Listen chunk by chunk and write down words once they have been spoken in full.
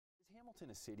Hamilton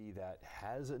a city that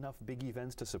has enough big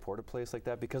events to support a place like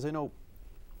that? Because I know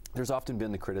there's often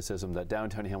been the criticism that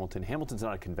downtown Hamilton's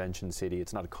not a convention city,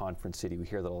 it's not a conference city. We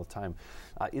hear that all the time.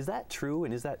 Is that true,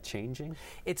 and is that changing?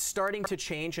 It's starting to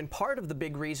change, and part of the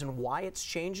big reason why it's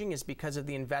changing is because of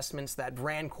the investments that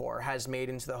Rancor has made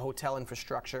into the hotel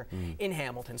infrastructure in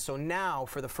Hamilton. So now,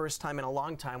 for the first time in a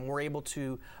long time, we're able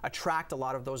to attract a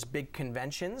lot of those big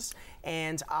conventions,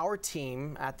 and our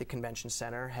team at the convention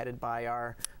center, headed by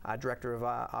our Director of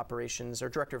Operations, or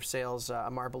Director of Sales,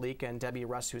 Amar Balik, and Debbie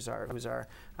Russ, who's our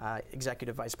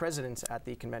Executive Vice President at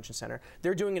the Convention Center.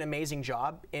 They're doing an amazing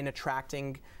job in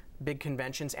attracting big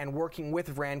conventions and working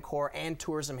with Rancor and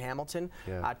Tourism Hamilton.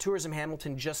 Yeah. Tourism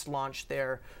Hamilton just launched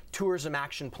their tourism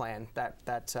action plan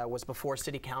that was before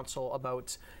City Council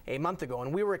about a month ago,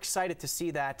 and we were excited to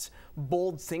see that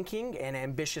bold thinking and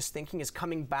ambitious thinking is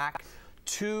coming back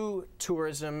to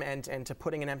tourism and to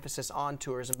putting an emphasis on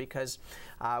tourism, because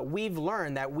we've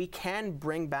learned that we can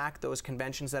bring back those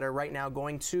conventions that are right now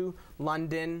going to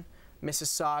London,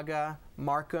 Mississauga,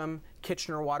 Markham,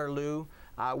 Kitchener-Waterloo.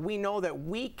 We know that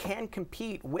we can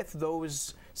compete with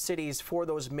those cities for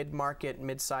those mid-market,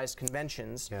 mid-sized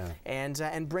conventions,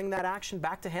 and bring that action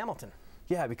back to Hamilton.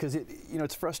 Yeah, because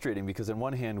it's frustrating, because on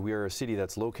one hand we are a city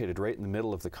that's located right in the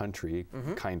middle of the country,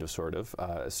 kind of, sort of,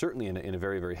 certainly in a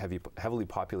very, very heavily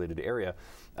populated area,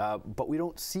 but we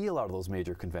don't see a lot of those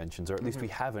major conventions, or at least we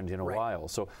haven't in a while.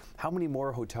 So how many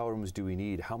more hotel rooms do we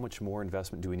need? How much more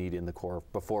investment do we need in the core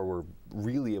before we're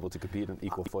really able to compete on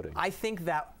equal footing? I think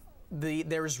that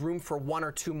there is room for 1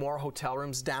 or 2 more hotel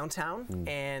rooms downtown,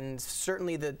 and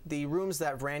certainly the rooms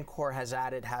that Rancor has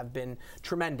added have been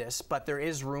tremendous, but there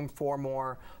is room for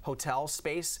more hotel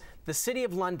space. The City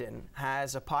of London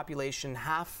has a population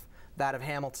half that of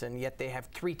Hamilton, yet they have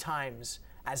 3 times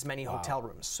as many hotel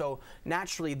rooms. So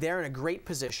naturally, they're in a great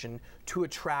position to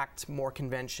attract more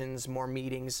conventions, more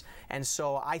meetings, and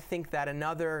so I think that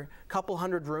another couple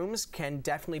hundred rooms can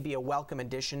definitely be a welcome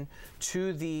addition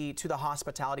to the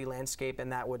hospitality landscape,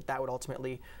 and that would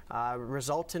ultimately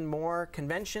result in more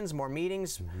conventions, more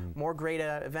meetings, more great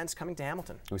events coming to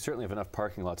Hamilton. We certainly have enough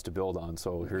parking lots to build on,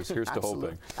 so here's to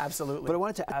hoping. Absolutely. But I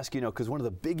wanted to ask, because one of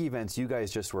the big events you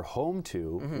guys just were home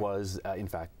to was, in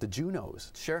fact, the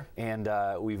Junos. Sure. And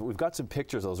we've got some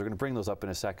pictures of those. We're going to bring those up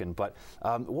in a second. But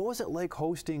what was it like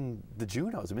hosting the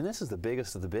Junos? I mean, this is the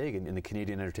biggest of the big in the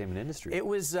Canadian entertainment industry. It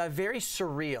was very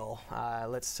surreal,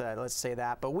 let's say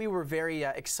that. But we were very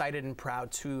excited and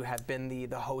proud to have been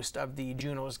the host of the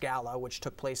Junos Gala, which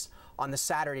took place on the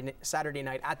Saturday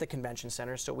night at the Convention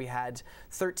Center. So we had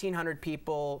 1,300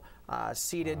 people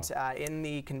seated in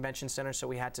the Convention Center. So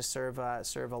we had to serve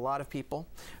a lot of people.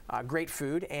 Great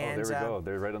food. And there we go.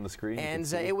 They're right on the screen.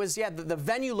 And it was, the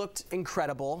venue looked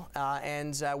incredible,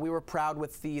 and we were proud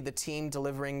with the team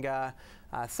delivering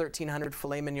 1,300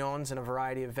 filet mignons and a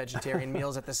variety of vegetarian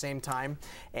meals at the same time,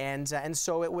 and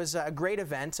so it was a great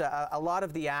event. A lot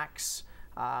of the acts,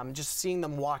 just seeing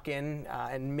them walk in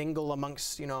and mingle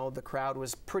amongst the crowd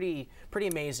was pretty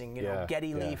amazing.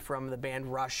 Geddy Lee from the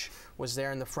band Rush was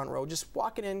there in the front row, just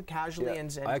walking in casually.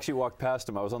 And I actually walked past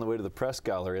him. I was on the way to the press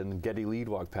gallery, and Geddy Lee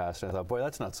walked past, and I thought, boy,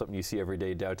 that's not something you see every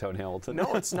day downtown Hamilton.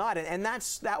 No, it's not, and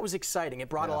that was exciting. It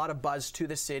brought a lot of buzz to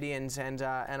the city, and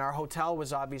our hotel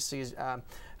was obviously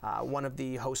one of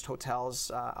the host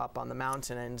hotels up on the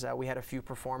mountain, and we had a few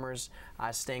performers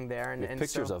staying there. And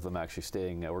pictures of them actually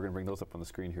staying. We're going to bring those up on the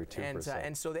screen here too.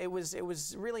 And so it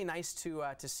was really nice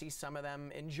to see some of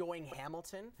them enjoying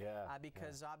Hamilton,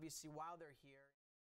 because obviously while they're here.